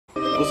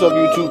What's up,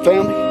 YouTube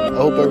family? I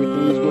hope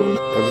everything's good.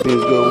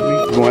 Everything's good with me.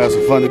 We're gonna have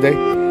some fun today.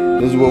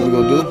 This is what we're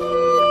gonna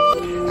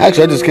do.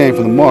 Actually, I just came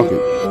from the market,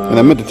 and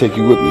I meant to take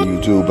you with me,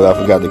 YouTube, but I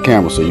forgot the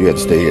camera, so you had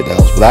to stay here at the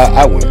house. But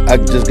I went. I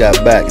just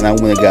got back, and I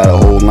went and got a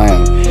whole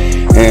lamb.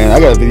 And I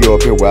got a video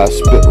up here where I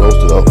spit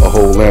roasted a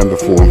whole lamb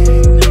before.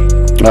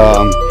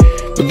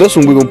 But this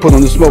one we're gonna put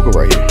on the smoker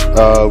right here.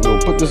 We're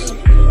gonna put this.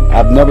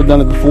 I've never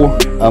done it before.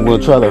 I'm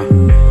gonna try to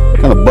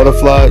kind of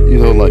butterfly it, you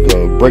know, like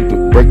break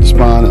the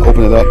spine and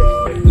open it up,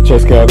 the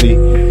chest cavity,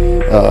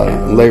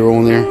 layer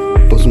on there,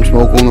 put some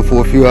smoke on it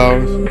for a few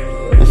hours,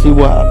 and see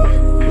what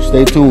happens. So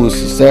stay tuned. It's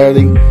a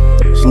Saturday.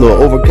 It's a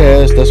little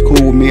overcast. That's cool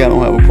with me. I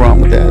don't have a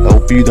problem with that. I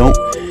hope you don't.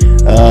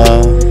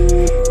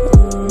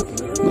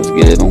 Let's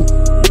get it on.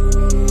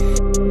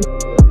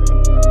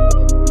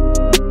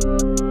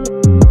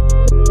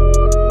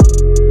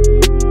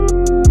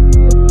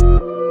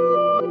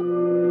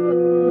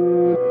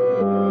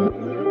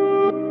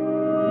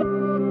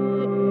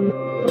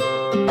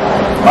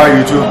 Alright,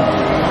 YouTube.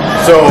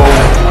 So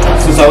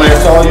since I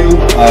last saw you,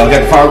 I got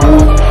the fire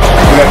wood, we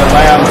got the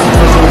lamb,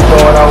 officially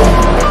throw it out.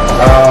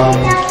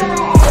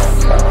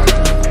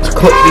 To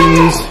clip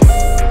these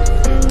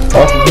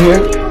off of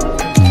here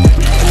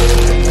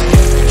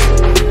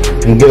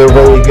and get it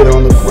ready to get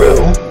on the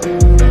grill.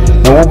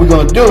 Now what we're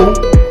gonna do,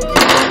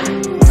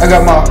 I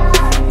got my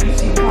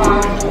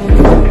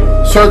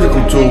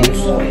surgical tools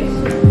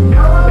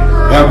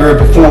and I'm gonna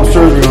perform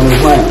surgery on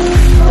this lamb.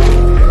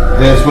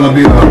 And it's gonna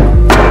be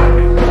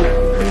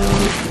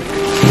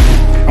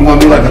I'm going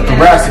to do like a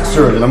thoracic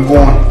surgeon. I'm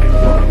going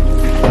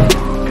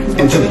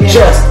into the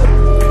chest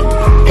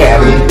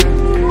cavity.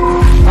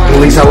 At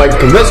least I like to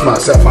convince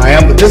myself I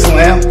am, but this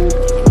lamb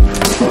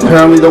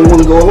apparently don't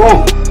want to go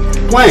along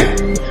plan.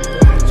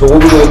 So what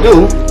we're going to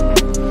do,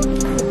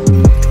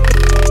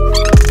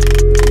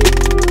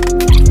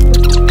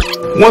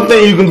 one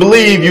thing you can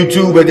believe,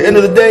 YouTube, at the end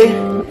of the day,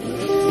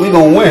 we're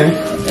going to win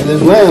and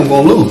this lamb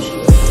going to lose.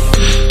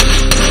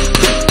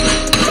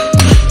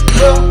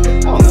 Well, I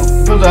don't know.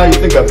 Depends on how you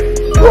think of it.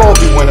 We'll all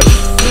be winners.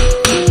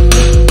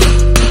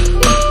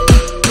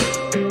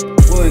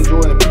 We'll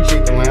enjoy and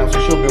appreciate the lamb, so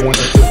she'll be a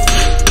winner too.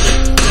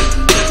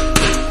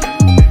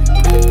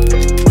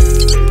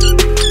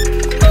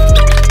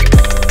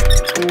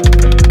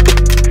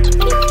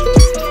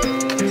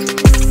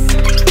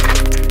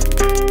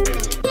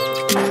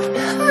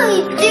 Oh,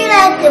 you do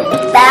like the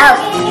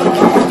bounce.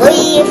 What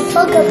do you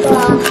talk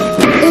about?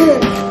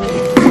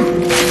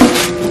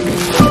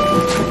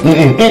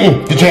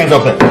 Get your hands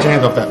off that. Get your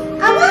hands off that.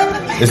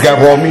 It's got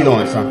raw meat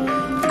on it, son.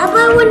 I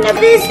want to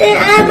visit.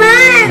 I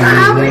want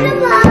to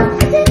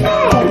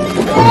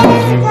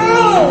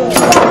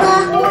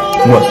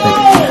What's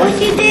that? What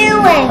you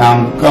doing?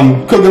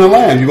 I'm cooking a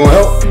lamb. You gonna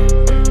help?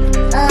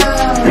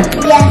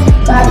 Yes,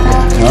 Papa.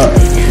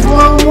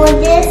 Alright. Want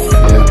this?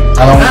 Yeah.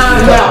 I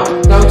No,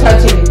 don't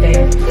touch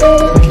anything.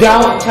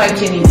 Don't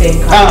touch anything,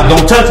 Carter.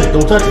 don't touch it.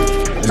 Don't touch it.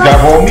 It's got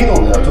raw meat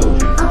on it, I told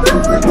you.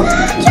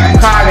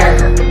 Carter,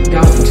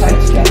 don't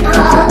touch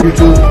that.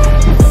 YouTube.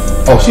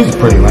 Oh, she's a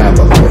pretty lamb,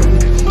 by the way.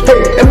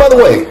 Hey, and by the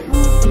way,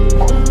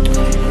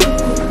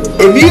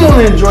 if you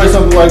don't enjoy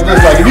something like this,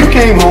 like if you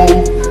came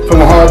home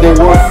from a hard day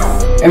work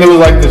and it was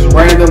like this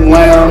random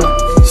lamb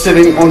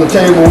sitting on the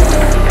table,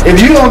 if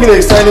you don't get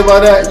excited by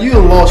that, you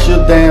lost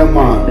your damn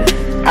mind.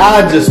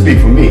 I just speak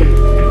for me.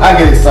 I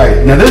get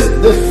excited. Now this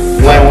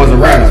lamb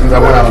wasn't random because I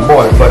went out and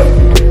bought it, but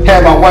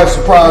had my wife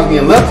surprise me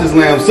and left this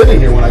lamb sitting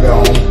here when I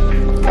got home.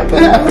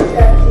 What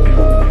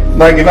happened?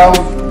 Like if I was,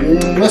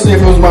 let's say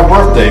if it was my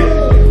birthday.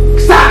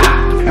 Stop!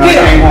 And I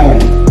came home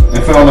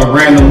and found a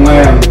random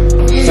lamb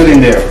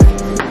sitting there,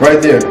 right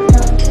there,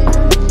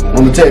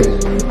 on the table.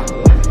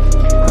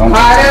 I'm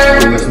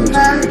listening to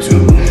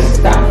YouTube.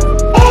 Stop.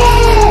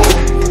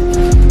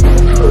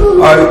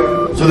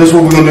 Alright, so this is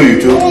what we're gonna do,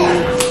 YouTube.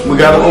 We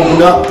gotta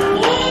open up.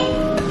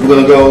 We're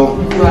gonna go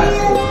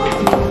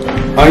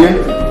onion,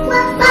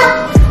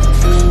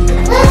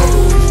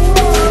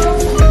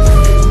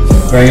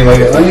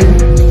 granulated onion.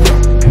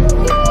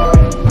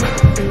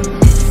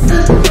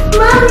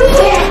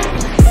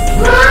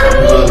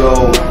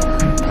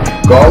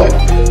 Garlic,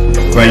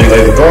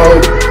 granulated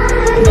garlic.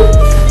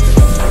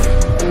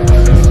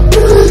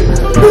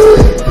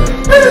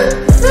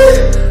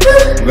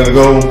 We're gonna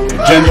go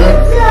ginger,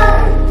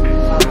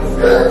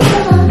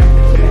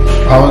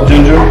 powdered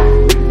ginger.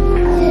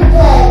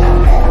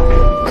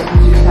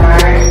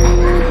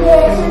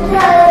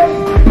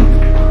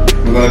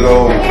 We're gonna go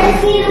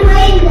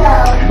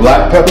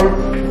black pepper.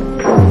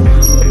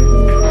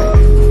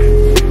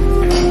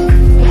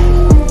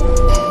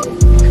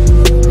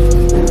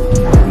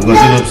 We're going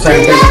to do the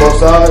same thing both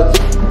sides.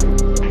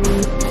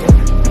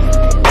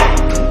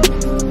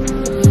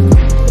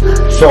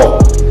 Salt,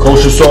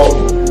 kosher salt.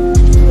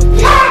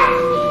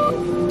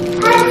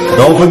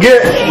 Don't forget,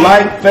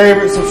 like,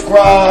 favorite,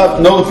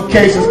 subscribe,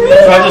 notifications. So I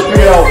just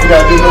figured out you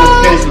gotta do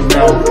notifications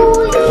now.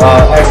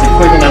 Actually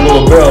clicking that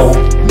little bell,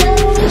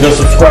 just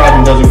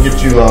subscribing doesn't get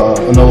you a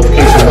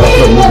notification about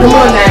Come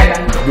on, Nana.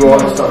 do all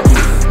this stuff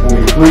for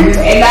me, please.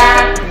 Hey,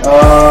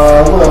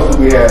 Nana. What else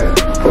do we have?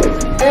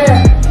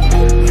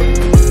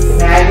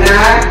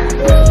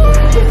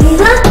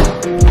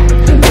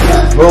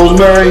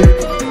 rosemary.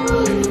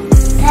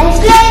 That's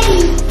ready.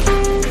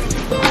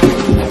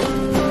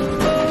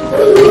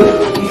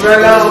 You're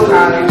low,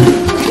 Colin.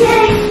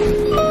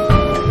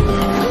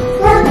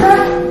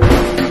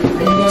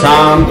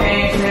 Thyme.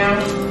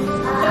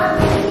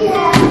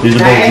 These are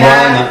both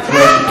dry, not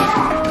fresh.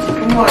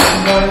 Come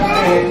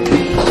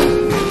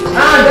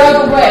on,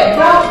 double wet.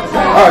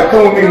 Alright,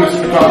 come with me, Mr.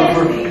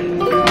 Photographer.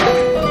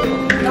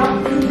 Don't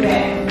do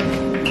that.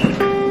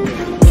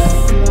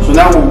 So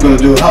now what we're going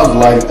to do, how's the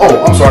lighting? Oh,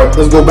 I'm sorry,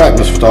 let's go back,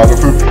 Mr.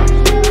 Photographer.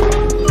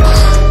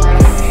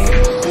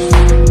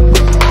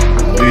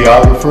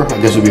 Videographer, I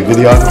guess it would be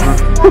videographer.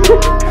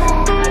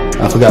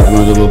 I forgot we're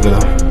going to do a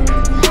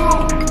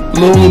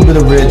little bit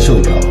of red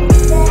chili powder.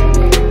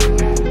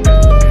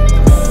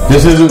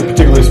 This isn't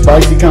particularly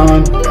spicy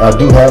kind. I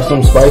do have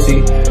some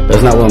spicy.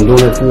 That's not what I'm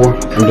doing it for.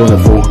 I'm doing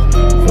it for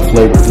the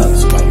flavor, not the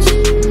spice.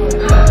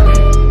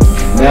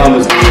 Now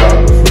let's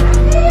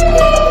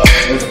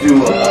do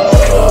a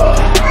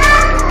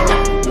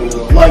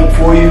light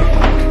for you.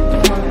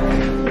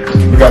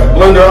 We got the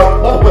blender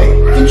out. Oh wait,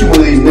 get you one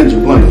of these Ninja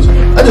blenders.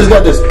 I just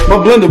got this. My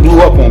blender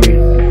blew up on me.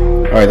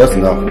 All right, that's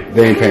enough.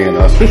 They ain't paying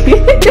us. They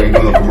ain't doing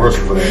no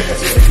commercial for that.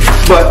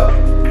 But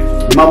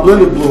my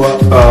blender blew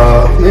up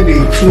maybe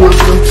 2 months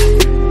ago,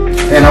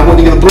 and I went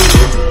to get a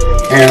blender,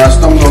 and I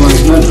stumbled on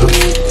this Ninja.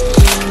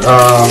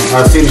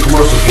 I seen the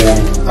commercial for him.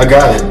 I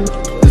got it.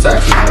 It's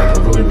actually like a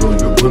really, really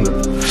good blender.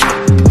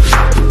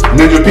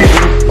 Ninja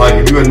people, like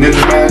if you're in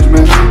Ninja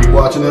management and you're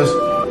watching this,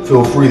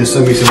 feel free to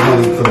send me some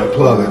money for that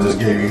plug I just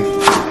gave you.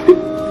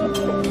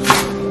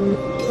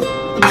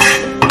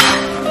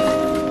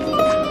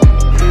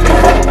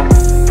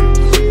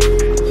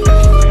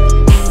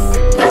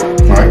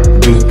 Alright,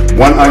 do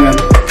 1 onion.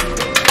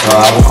 I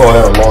would call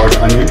that a large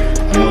onion.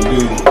 I'm going to do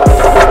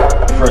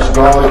fresh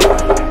garlic.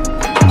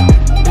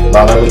 A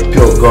lot of it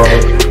peeled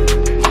garlic.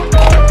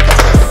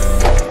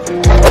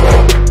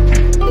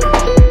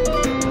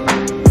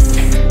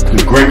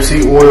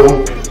 Grapeseed oil.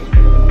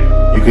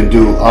 You can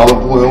do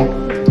olive oil.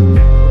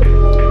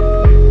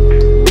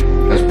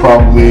 That's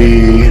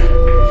probably,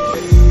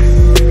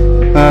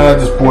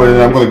 just pour it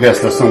in. I'm going to guess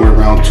that's somewhere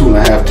around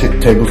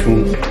 2.5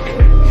 tablespoons.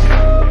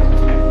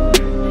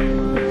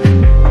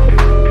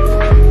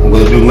 I'm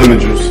going to do lemon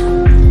juice.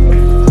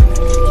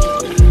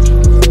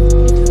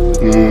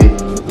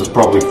 That's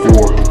probably 4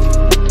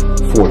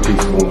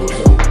 teaspoons or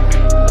so.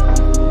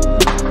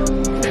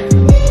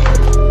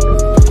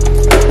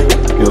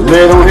 Get a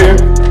lid on here.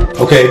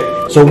 Okay,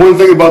 so one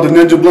thing about the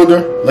Ninja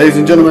blender, ladies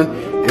and gentlemen,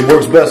 it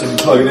works best if you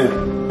plug it in.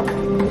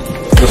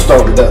 Let's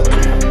start with that.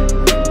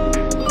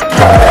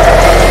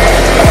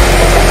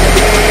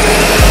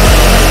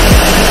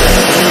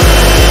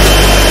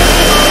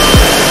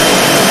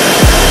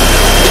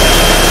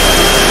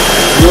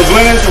 We'll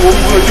blend, so what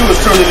we're going to do is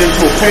turn it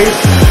into a paste.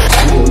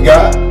 What we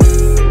got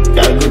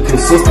a good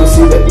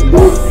consistency that we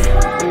want.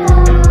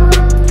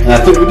 And I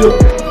think we do.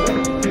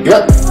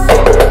 Yep.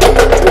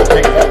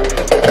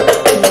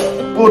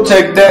 We'll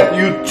take that,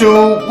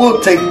 YouTube. We'll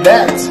take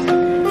that.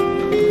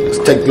 Let's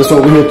take this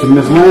over here to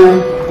Miss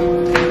Lynn,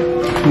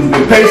 who's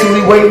been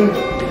patiently waiting.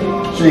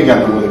 She ain't got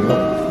nowhere to go.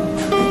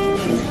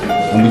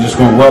 And we're just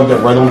going to rub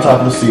that right on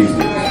top of the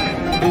seasoning.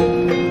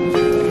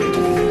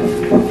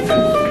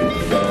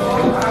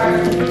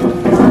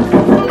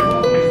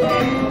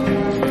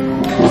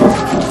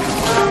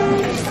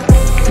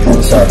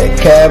 Inside that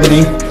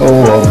cavity.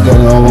 Oh, I've got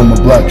it all on my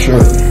black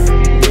shirt.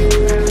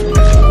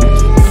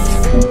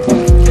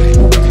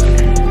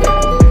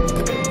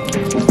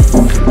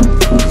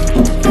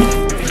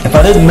 If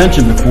I didn't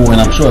mention before,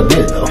 and I'm sure I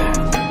did though,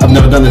 I've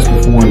never done this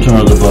before in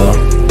terms of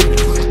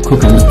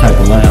cooking this type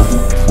of lamb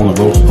on a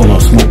roast, on a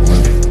smoked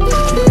lamb.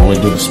 I only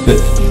do the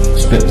spit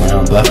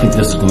lamb, but I think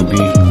this is going to be,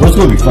 well, it's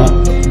going to be fun.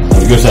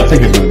 I guess I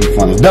think it's going to be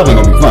fun. It's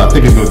definitely going to be fun. I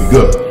think it's going to be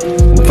good.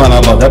 We'll find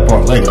out about that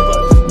part later, but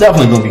it's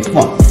definitely going to be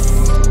fun.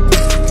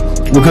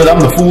 Because I'm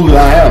the fool that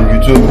I am,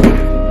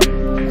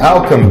 YouTube.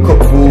 I'll come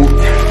cook food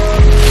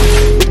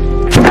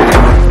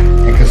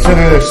and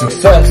consider it a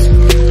success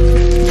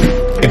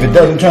if it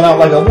doesn't turn out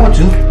like I want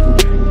to,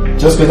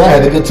 just because I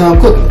had a good time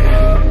cooking.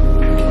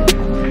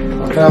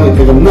 My family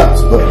think I'm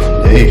nuts, but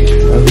hey,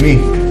 that's me.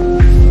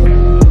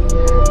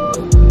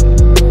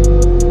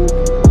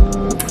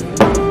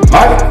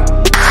 Alright,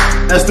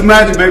 that's the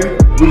magic, baby.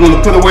 We're going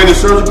to put away the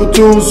surgical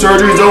tools.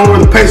 Surgery's over,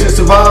 the patient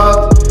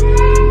survived.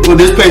 Well,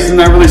 this patient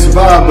not really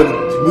survived,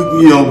 but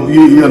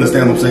you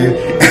understand what I'm saying.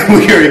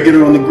 We're here to get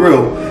her on the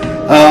grill.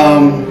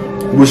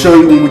 We'll show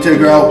you when we take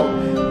her out,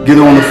 get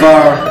her on the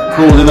fire,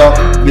 close it up,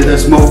 get that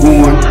smoke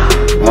going.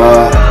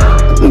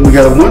 I think we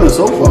got a winner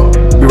so far.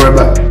 Be right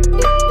back.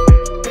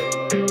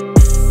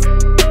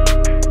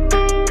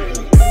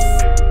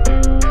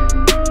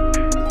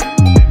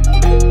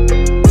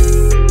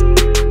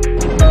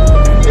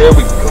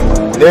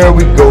 There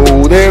we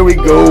go, there we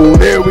go,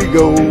 there we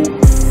go, there we go.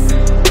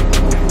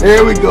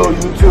 There we go,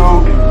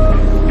 YouTube.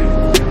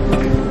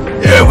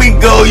 There we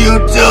go,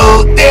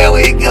 YouTube. There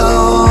we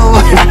go.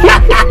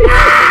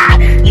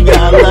 You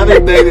gotta love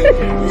it, baby.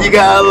 You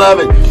gotta love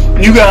it.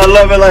 You gotta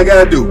love it like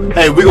I do.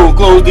 Hey, we're gonna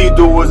close these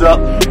doors up.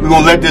 We're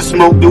gonna let this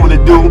smoke do what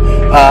it do.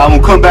 I'm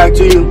gonna come back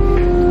to you.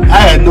 I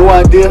had no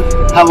idea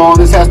how long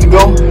this has to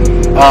go.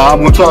 I'm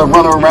gonna try to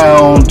run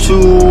around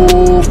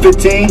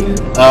 2:15.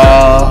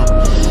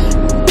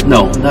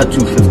 No, not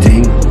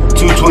 2:15.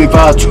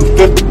 2:25,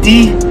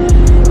 2:50.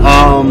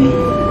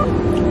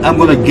 I'm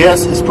gonna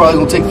guess it's probably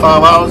gonna take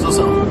 5 hours or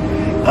so.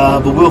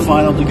 But we'll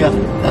find out together.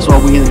 That's why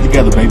we in it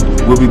together, baby.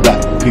 We'll be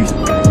back. Peace.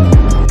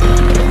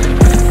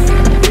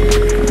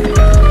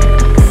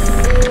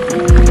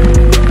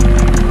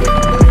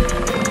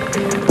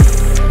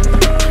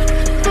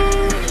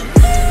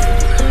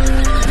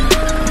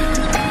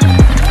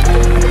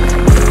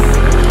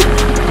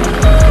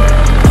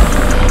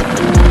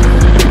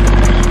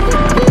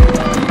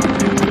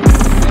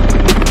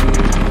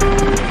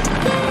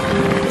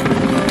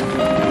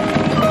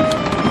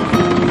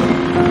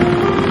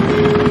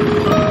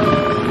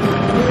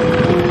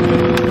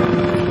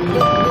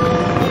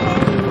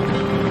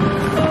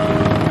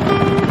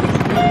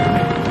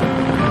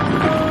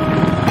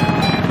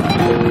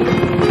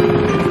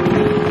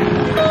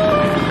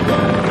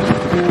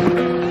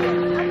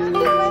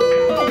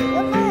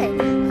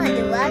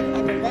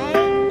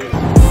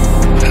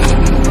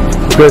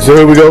 Okay, so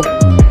here we go.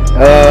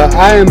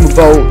 I am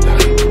about.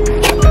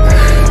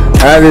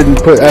 I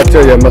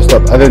tell you I messed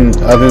up. I didn't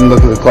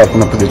look at the clock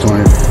when I put this on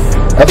here.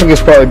 I think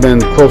it's probably been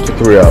close to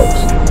 3 hours.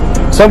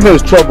 Something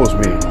that troubles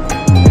me.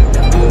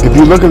 If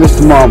you look at this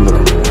thermometer,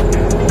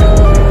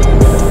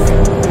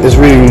 it's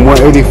reading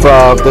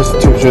 185. That's the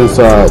temperature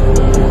inside.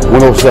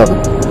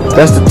 107.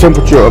 That's the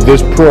temperature of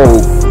this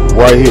probe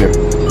right here.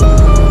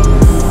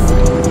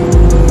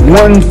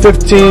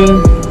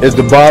 115 is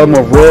the bottom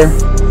of rare.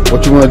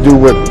 What you want to do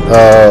with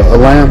a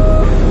lamb?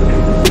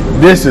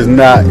 This is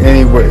not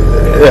anywhere.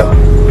 Yeah,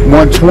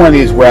 120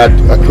 is where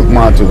I cook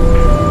mine to.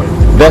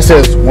 That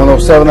says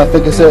 107, I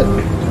think it said.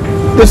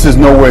 This is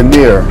nowhere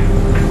near,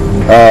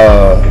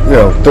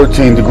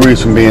 13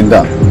 degrees from being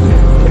done.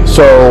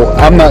 So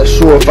I'm not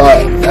sure if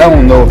I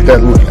don't know if that.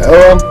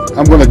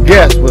 I'm gonna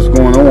guess what's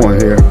going on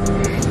here.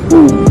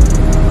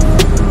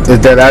 Is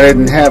that I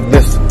didn't have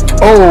this.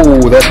 Oh,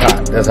 that's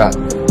hot. That's hot.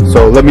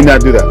 So let me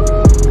not do that.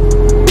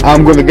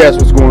 I'm going to guess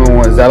what's going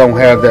on is I don't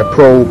have that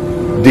probe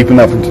deep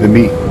enough into the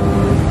meat.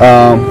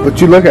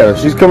 But you look at her.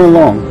 She's coming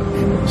along.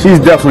 She's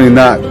definitely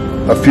not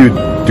a few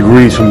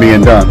degrees from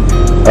being done.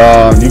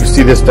 You can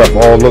see this stuff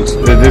all looks,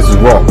 this is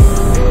raw.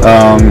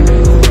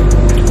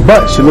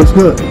 But she looks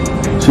good.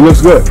 She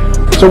looks good.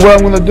 So what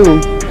I'm going to do,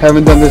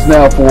 having done this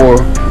now for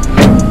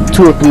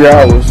 2 or 3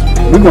 hours,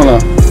 we're going to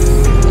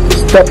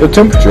step the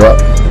temperature up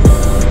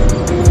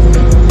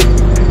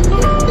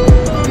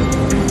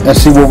and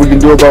see what we can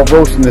do about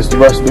roasting this the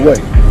rest of the way.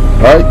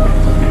 Alright?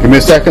 Give me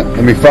a second.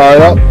 Let me fire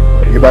it up.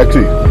 Get back to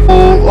you.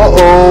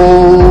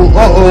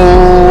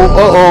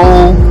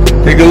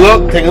 Take a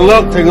look. Take a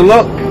look. Take a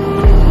look.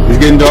 It's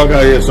getting dark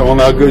out here, so I don't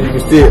know how good you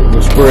can see it.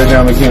 We'll spray it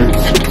down again.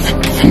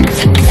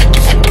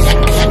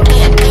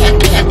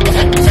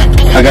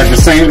 I got the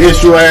same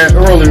issue I had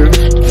earlier.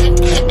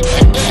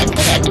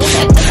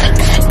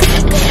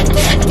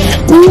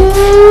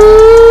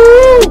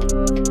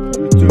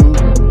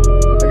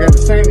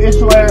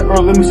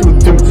 Let me see what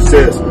the temperature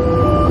says.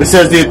 It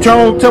says the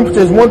internal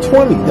temperature is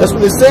 120. That's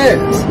what it says.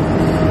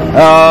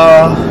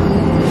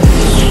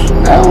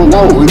 I don't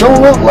know. It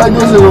don't look like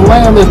this is a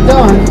lamb that's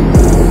done.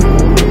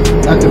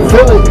 I can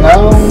feel it. I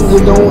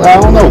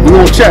don't know. We're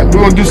gonna check.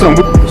 We're gonna do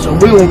something. So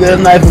we're gonna get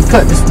a knife and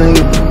cut this thing.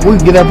 We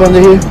can get up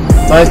under here.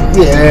 Like,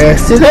 yeah,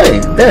 see, that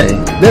ain't ready.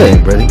 That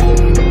ain't ready.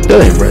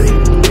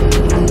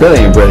 That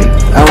ain't ready.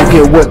 I don't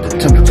care what the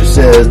temperature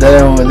says. That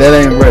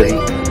ain't ready.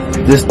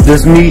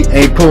 This meat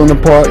ain't pulling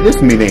apart.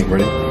 This meat ain't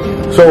ready.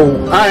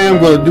 So I am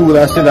going to do what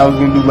I said I was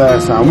going to do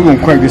last time. We're going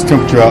to crank this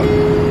temperature up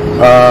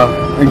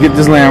and get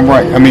this lamb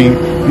right. I mean,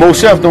 most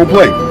chefs don't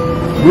play.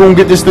 We're going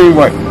to get this thing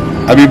right.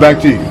 I'll be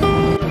back to you.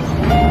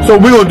 So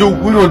we're going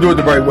to do it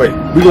the right way.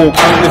 We're going to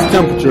crank this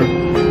temperature.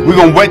 We're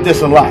going to wet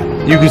this a lot.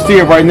 You can see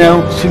it right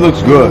now. She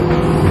looks good.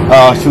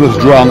 She looks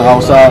dry on the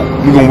outside.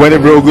 We're going to wet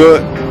it real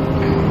good.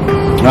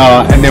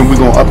 And then we're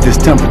going to up this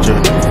temperature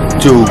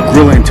to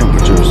grilling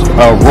temperatures,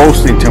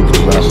 roasting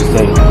temperatures, I should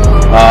say,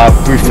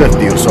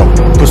 350 or so.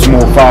 Put some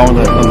more fire on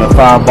the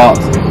firebox,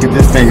 get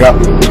this thing up.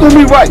 It's gonna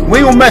be right. We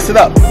ain't gonna mess it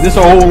up. This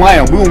a whole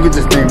lamb. We gonna get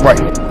this thing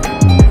right.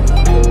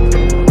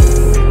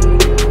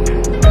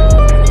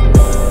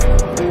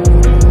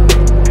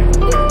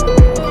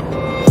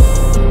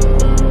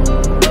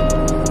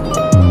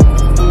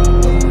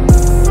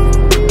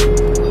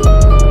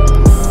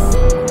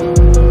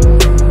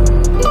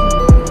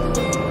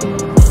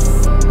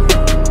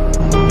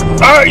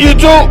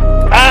 YouTube,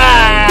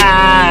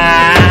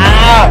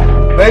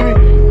 baby,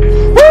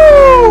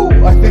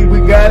 woo! I think we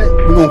got it.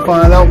 We're gonna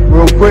find out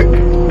real quick.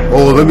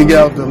 Oh, let me get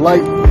out the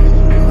light.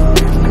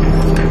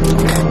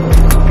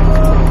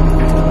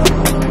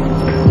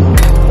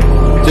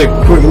 Take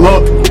a quick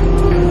look.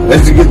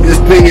 Let's get this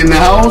thing in the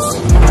house.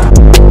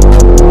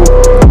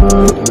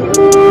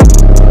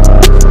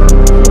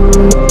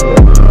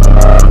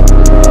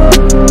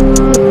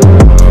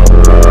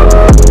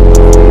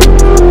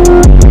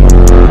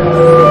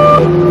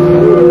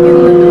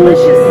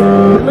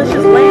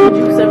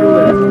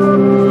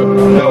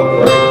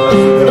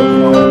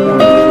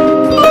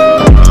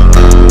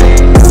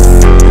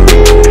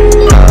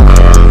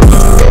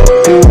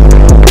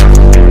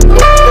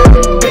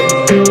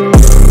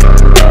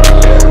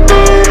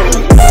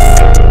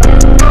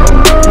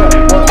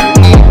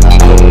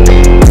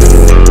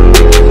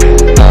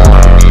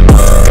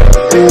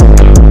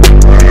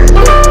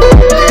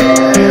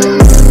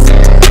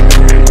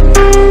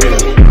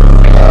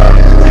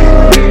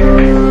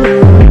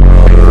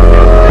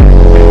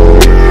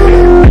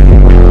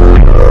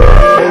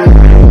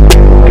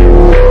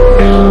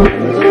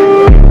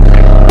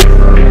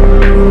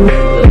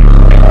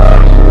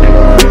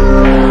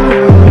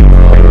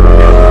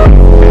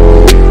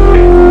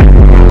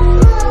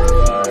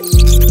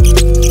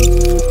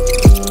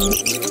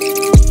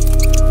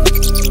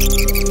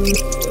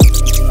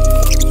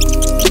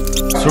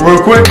 So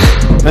real quick,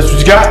 that's what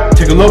you got.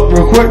 Take a look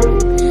real quick.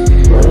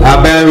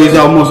 Our battery is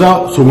almost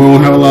out, so we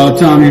won't have a lot of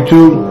time,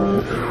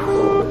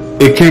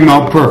 YouTube. It came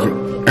out perfect.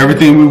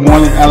 Everything we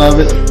wanted out of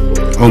it.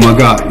 Oh my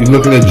God, you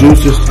look at the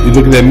juices, you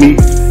look at that meat.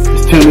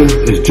 It's tender,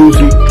 it's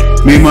juicy.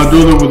 Me and my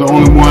daughter were the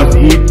only ones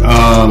to eat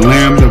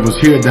lamb that was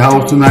here at the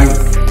house tonight.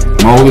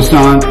 My oldest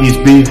son eats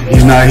beef,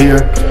 he's not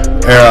here.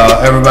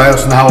 Everybody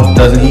else in the house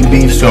doesn't eat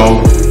beef,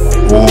 so,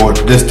 or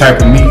this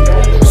type of meat.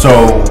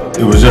 So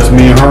it was just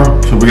me and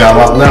her, so we got a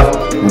lot left.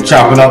 We'll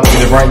chop it up,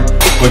 get it right.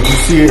 But you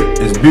see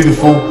it, it's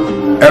beautiful.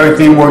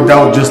 Everything worked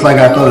out just like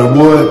I thought it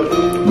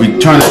would. We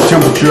turned the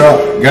temperature up,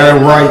 got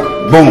it right,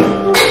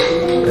 boom.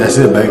 That's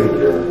it, baby.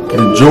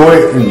 Enjoy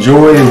it,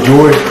 enjoy it,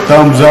 enjoy it.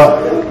 Thumbs up,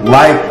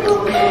 like,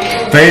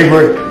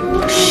 favorite,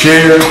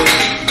 share,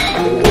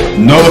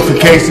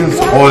 notifications,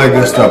 all that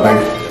good stuff,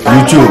 baby.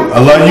 YouTube, I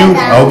love you.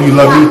 I hope you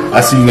love me.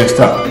 I'll see you next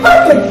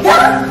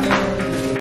time.